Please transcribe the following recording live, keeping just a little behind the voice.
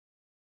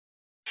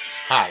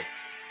Hi,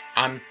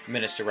 I'm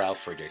Minister Ralf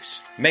Friedrichs.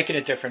 Making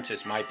a difference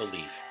is my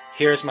belief.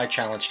 Here's my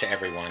challenge to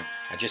everyone.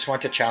 I just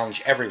want to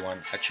challenge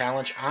everyone, a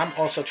challenge I'm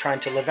also trying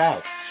to live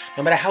out.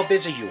 No matter how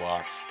busy you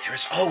are, there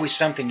is always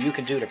something you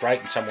can do to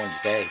brighten someone's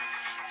day.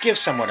 Give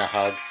someone a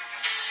hug.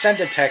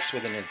 Send a text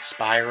with an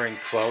inspiring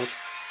quote.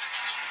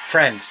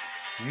 Friends,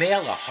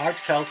 mail a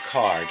heartfelt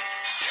card.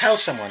 Tell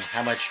someone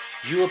how much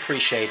you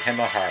appreciate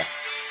him or her.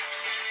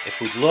 If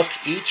we look,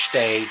 each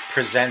day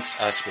presents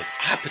us with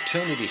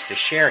opportunities to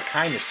share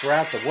kindness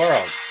throughout the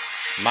world.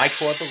 My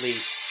core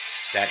belief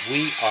that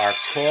we are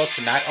called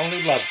to not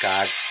only love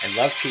God and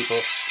love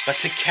people, but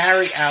to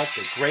carry out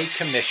the Great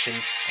Commission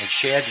and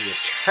share the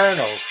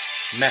eternal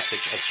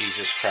message of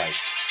Jesus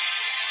Christ.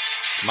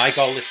 My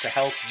goal is to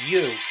help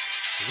you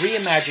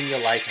reimagine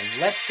your life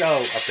and let go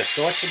of the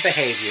thoughts and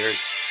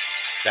behaviors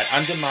that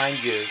undermine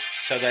you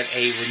so that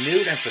a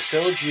renewed and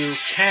fulfilled you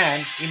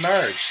can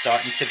emerge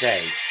starting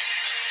today.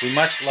 We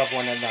must love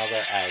one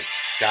another as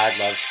God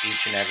loves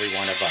each and every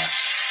one of us.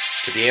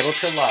 To be able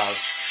to love,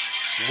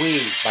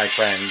 we, my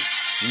friends,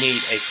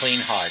 need a clean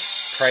heart.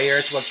 Prayer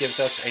is what gives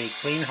us a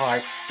clean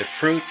heart. The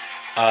fruit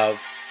of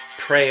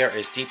prayer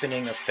is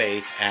deepening of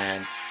faith,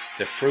 and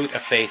the fruit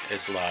of faith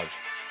is love.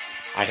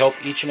 I hope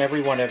each and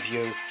every one of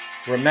you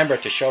remember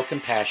to show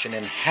compassion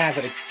and have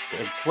a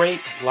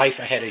great life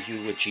ahead of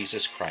you with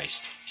Jesus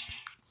Christ.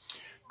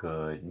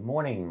 Good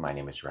morning. My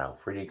name is Ralf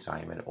Friedrichs.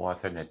 I am an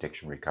author, an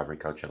addiction recovery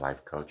coach, a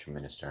life coach, a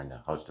minister, and the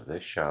host of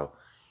this show,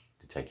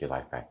 To Take Your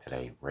Life Back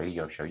Today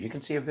radio show. You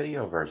can see a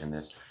video version of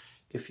this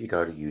if you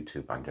go to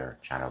YouTube under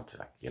channel To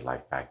Take Your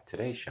Life Back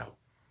Today show.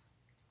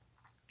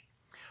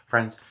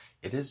 Friends,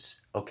 it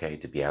is okay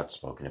to be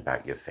outspoken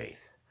about your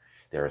faith.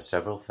 There are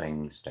several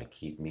things that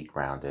keep me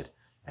grounded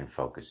and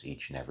focused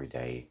each and every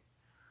day.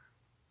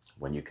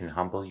 When you can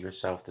humble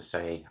yourself to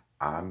say,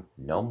 I'm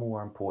no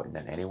more important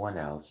than anyone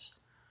else,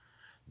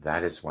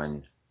 that is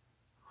when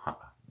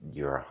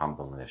your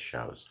humbleness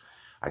shows.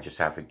 I just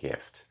have a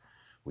gift.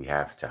 We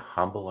have to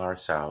humble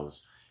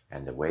ourselves,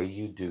 and the way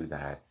you do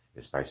that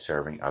is by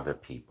serving other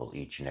people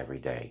each and every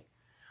day.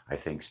 I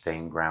think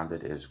staying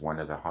grounded is one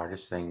of the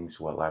hardest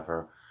things we'll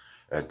ever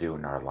do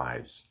in our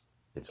lives.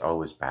 It's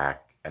always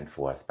back and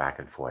forth.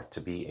 To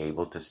be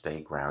able to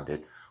stay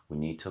grounded, we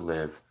need to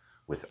live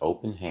with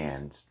open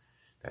hands,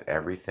 that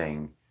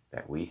everything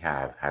that we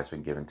have has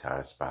been given to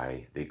us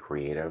by the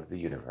Creator of the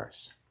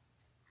universe.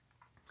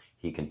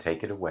 He can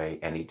take it away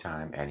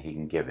anytime, and he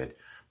can give it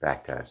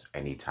back to us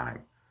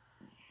anytime.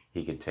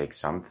 He can take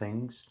some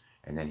things,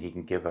 and then he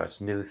can give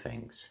us new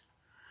things.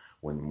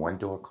 When one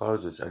door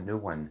closes, a new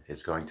one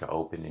is going to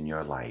open in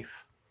your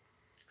life.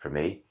 For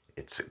me,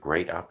 it's a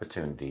great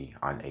opportunity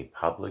on a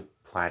public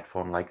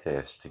platform like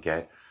this to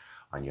get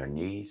on your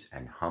knees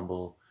and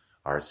humble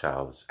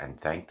ourselves and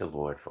thank the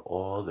Lord for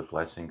all the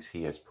blessings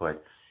he has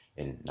put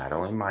in not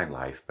only my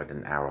life, but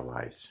in our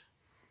lives.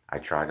 I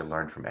try to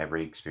learn from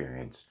every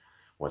experience,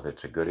 whether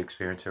it's a good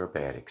experience or a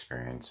bad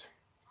experience.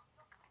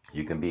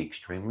 You can be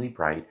extremely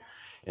bright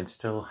and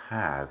still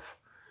have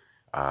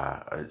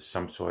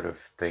some sort of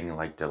thing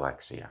like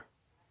dyslexia.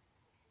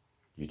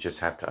 You just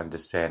have to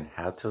understand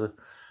how to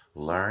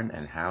learn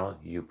and how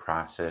you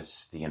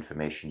process the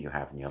information you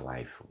have in your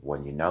life.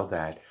 When you know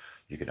that,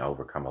 you can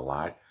overcome a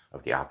lot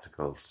of the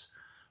obstacles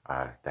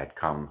that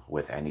come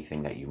with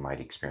anything that you might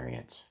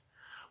experience.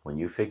 When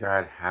you figure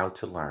out how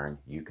to learn,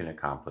 you can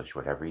accomplish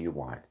whatever you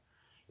want.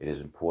 It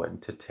is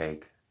important to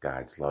take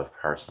God's love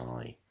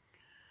personally.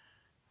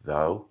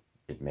 Though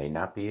it may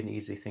not be an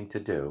easy thing to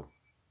do,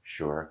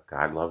 sure,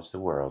 God loves the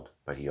world,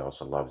 but he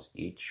also loves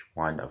each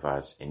one of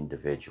us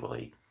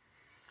individually.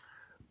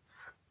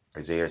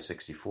 Isaiah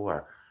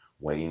 64,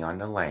 waiting on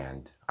the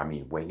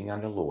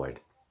Lord,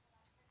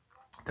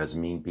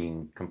 doesn't mean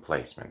being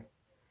complacent.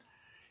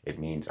 It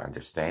means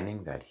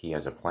understanding that he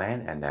has a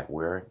plan and that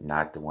we're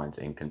not the ones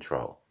in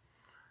control.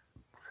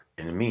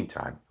 In the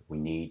meantime, we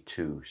need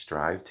to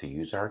strive to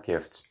use our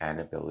gifts and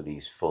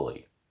abilities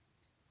fully.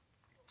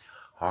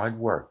 Hard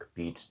work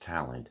beats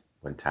talent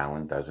when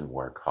talent doesn't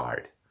work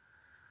hard.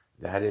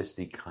 That is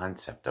the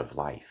concept of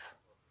life.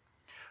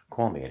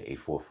 Call me at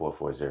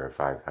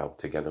 844-405-HELP.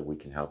 Together we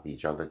can help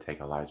each other take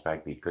our lives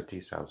back. Be good to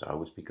yourselves.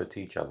 Always be good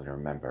to each other. And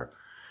remember,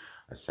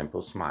 a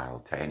simple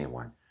smile to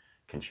anyone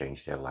can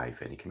change their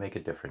life, and it can make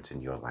a difference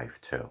in your life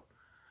too.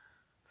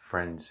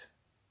 Friends,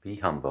 be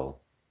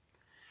humble.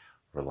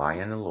 Rely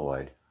on the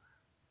Lord.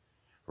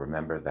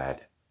 Remember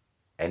that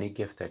any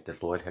gift that the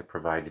Lord had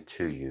provided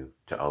to you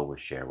to always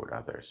share with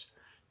others.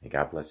 May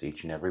God bless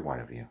each and every one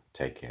of you.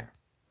 Take care.